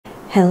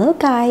Hello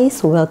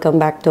guys, welcome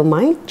back to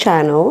my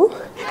channel,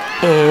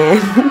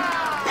 and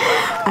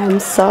I'm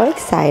so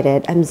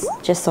excited. I'm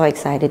just so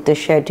excited to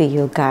share to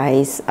you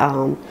guys.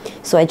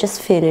 So I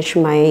just finished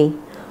my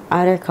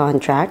other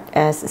contract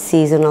as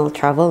seasonal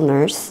travel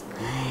nurse,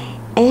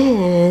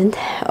 and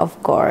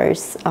of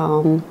course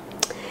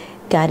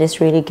God is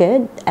really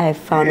good. I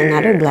found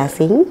another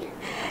blessing.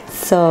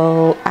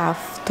 So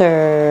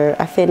after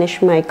I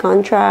finish my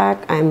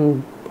contract,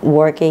 I'm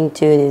working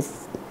to this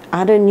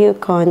other new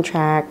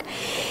contract,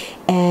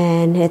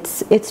 and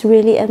it's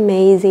really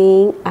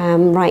amazing.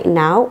 Right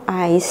now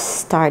I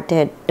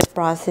started the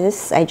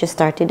process. I just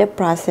started the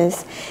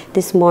process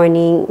this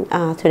morning.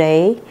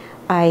 Today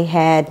I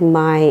had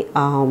my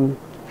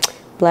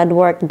blood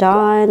work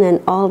done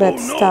and all that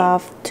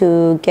stuff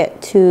to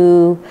get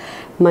to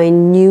my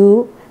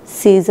new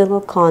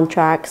seasonal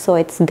contract. So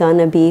it's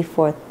gonna be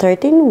for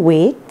 13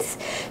 weeks.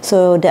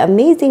 So the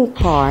amazing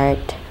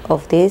part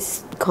of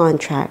this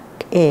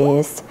contract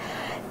is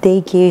they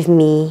give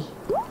me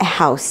a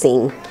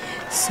housing.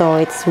 So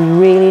it's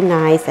really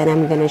nice, and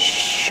I'm gonna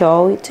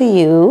show it to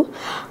you.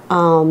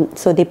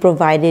 So they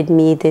provided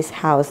me this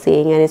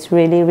housing, and it's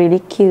really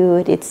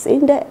cute. It's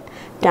in the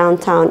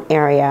downtown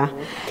area.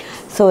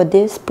 So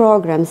this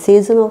program,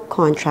 seasonal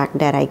contract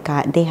that I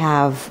got, they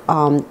have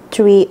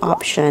 3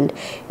 options.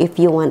 If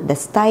you want the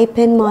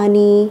stipend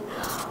money,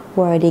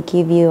 where they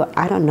give you,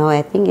 I don't know,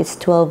 I think it's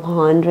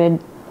 $1,200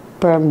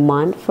 per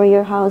month for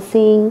your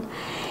housing.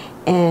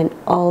 And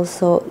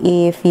also,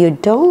 if you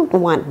don't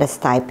want the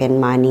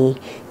stipend money,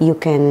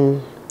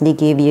 they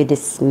give you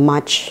this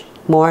much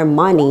more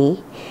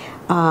money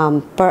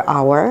per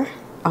hour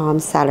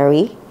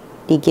salary.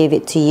 They give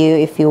it to you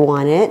if you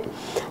want it.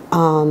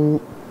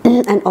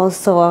 And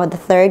also the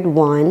third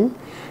one,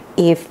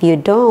 if you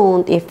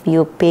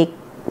pick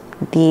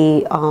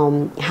the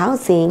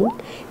housing,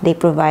 they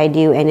provide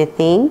you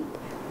anything.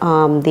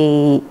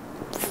 They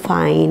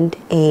find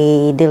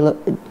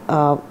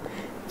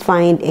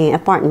an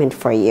apartment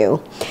for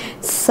you.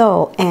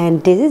 So,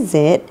 and this is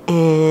it,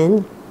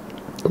 and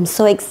I'm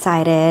so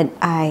excited.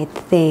 I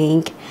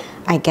think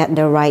I get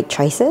the right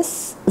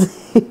choices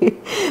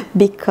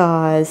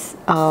because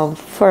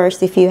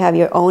first, if you have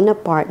your own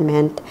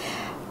apartment,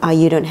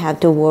 you don't have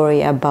to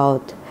worry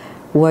about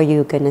where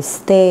you're gonna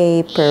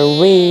stay per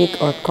week,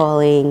 or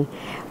calling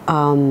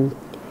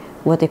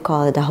what they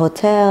call it, the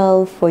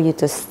hotel for you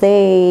to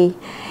stay.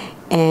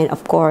 And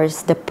of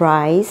course the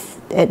price,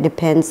 it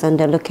depends on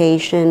the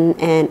location,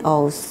 and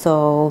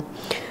also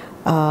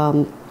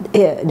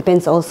it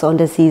depends also on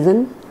the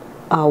season,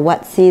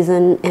 what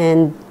season,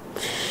 and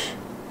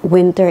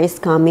winter is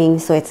coming,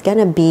 so it's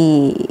gonna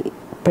be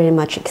pretty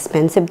much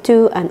expensive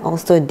too. And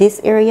also this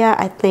area,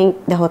 I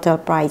think the hotel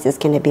price is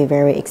gonna be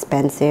very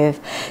expensive.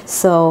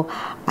 So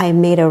I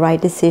made a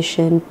right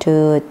decision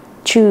to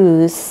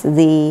choose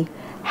the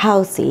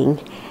housing.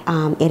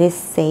 It is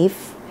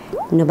safe.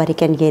 Nobody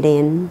can get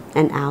in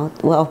and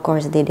out. Well, of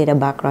course, they did a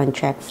background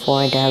check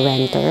for the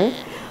renter,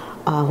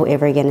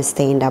 whoever gonna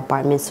stay in the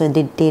apartment. So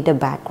they did a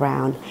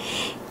background.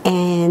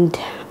 And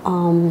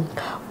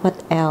what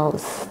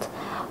else?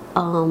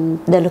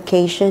 The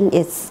location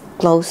is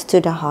close to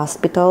the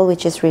hospital,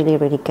 which is really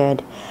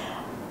good.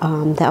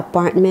 The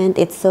apartment,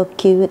 it's so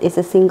cute. It's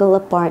a single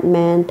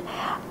apartment.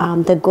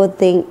 The good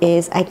thing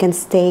is I can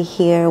stay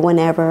here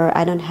whenever.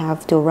 I don't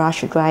have to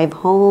rush drive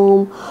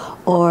home,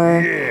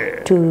 or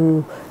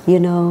to,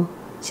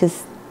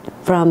 just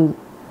from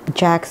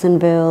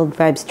Jacksonville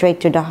drive straight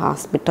to the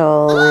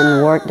hospital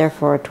and work there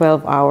for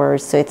 12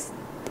 hours. So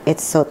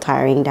it's so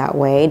tiring that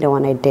way, the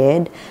one I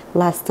did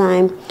last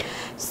time.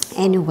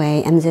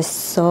 Anyway, I'm just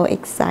so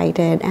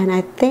excited, and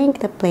I think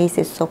the place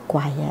is so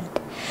quiet.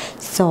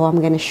 So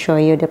I'm gonna show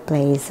you the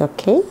place,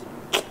 okay?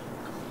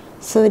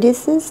 So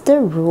this is the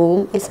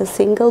room. It's a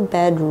single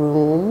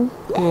bedroom,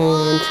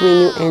 and when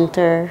you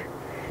enter,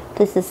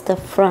 this is the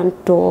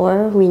front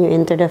door. When you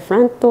enter the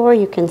front door,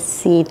 you can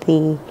see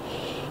the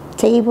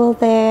table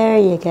there.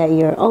 You get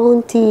your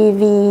own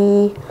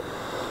TV.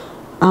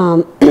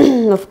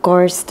 Of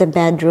course, the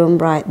bedroom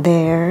right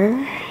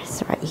there.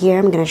 So right here,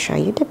 I'm gonna show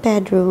you the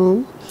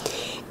bedroom,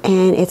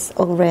 and it's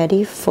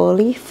already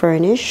fully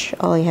furnished.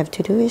 All you have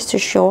to do is to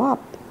show up,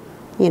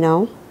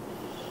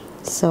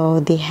 So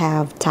they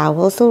have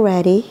towels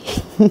already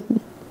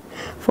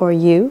for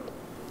you,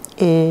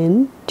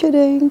 and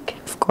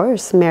of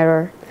course,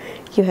 mirror.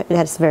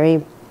 That's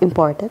very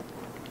important.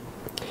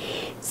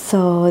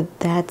 So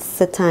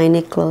that's a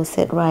tiny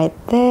closet right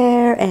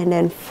there, and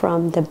then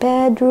from the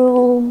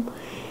bedroom,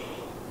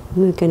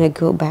 we're gonna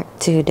go back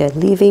to the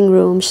living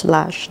room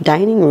 /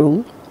 dining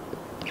room.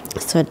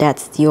 So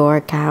that's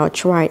your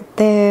couch right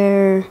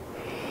there,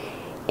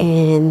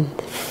 and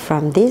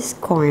from this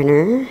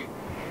corner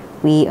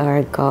we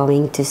are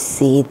going to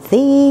see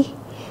the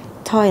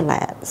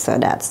toilet. So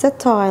that's the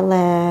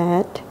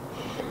toilet.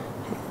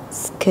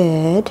 It's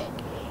good.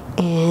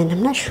 And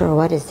I'm not sure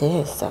what is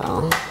this, so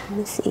let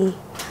me see.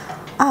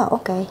 Oh,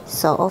 okay,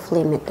 so off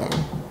limit then.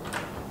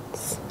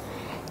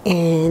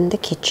 And the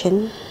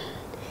kitchen.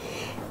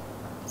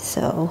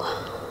 So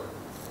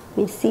Let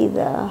me see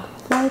the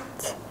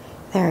light.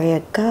 There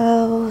you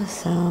go.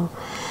 So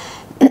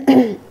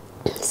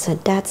so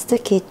that's the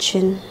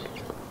kitchen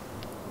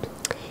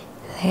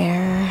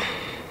there.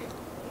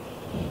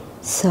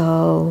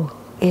 So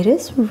it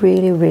is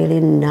really, really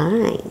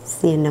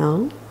nice, you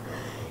know.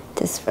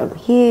 Just from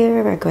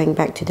here, we're going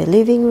back to the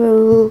living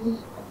room.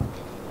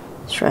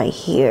 It's right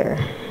here.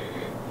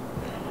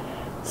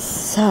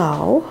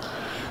 So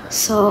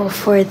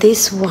for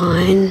this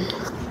one,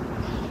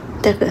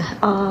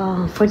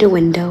 for the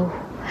window,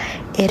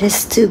 it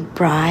is too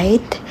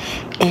bright,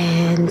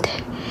 and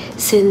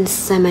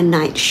since I'm a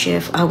night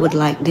shift, I would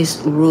like this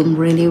room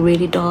really,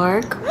 really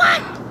dark.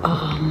 What?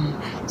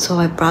 So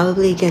I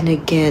probably gonna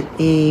get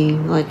a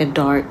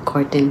dark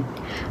curtain.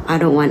 I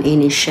don't want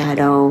any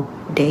shadow,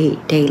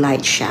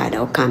 daylight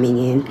shadow coming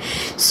in.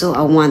 So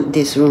I want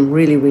this room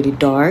really, really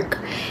dark.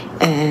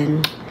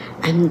 And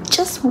I'm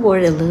just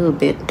worried a little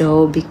bit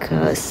though,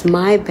 because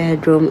my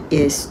bedroom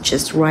is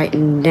just right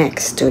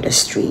next to the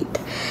street.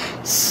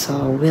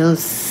 So we'll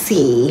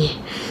see.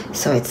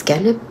 So it's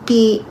gonna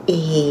be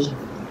a,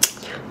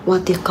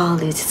 what do you call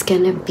this? It's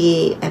gonna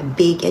be a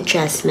big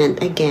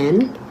adjustment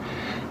again.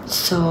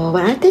 So,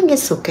 but I think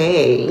it's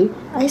okay.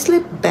 I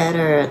sleep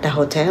better at the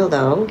hotel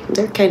though.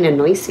 They're kind of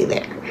noisy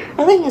there.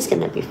 I think it's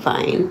gonna be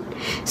fine.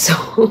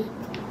 So,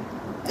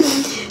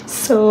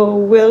 so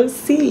we'll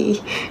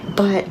see.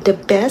 But the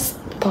best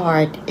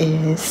part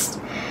is,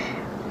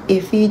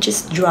 if you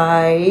just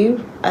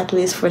drive at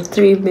least for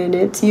 3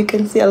 minutes, you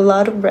can see a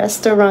lot of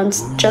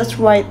restaurants just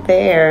right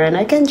there. And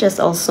I can just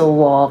also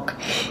walk.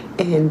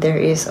 And there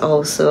is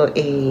also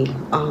a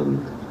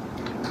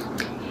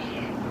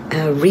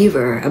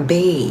river, a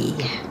bay,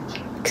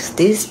 because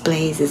this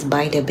place is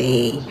by the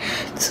bay.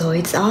 So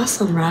it's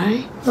awesome,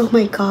 right? Oh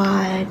my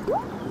god.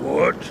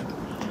 What?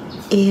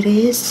 It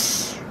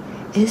is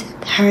it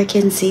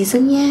hurricane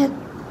season yet?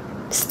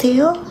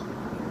 Still?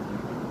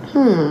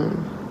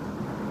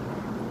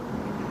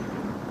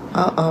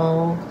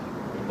 Uh-oh.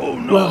 Oh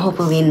no. Well,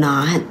 hopefully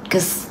not,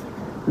 because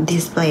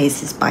this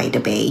place is by the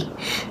bay.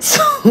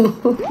 So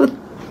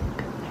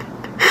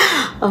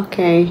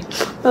okay.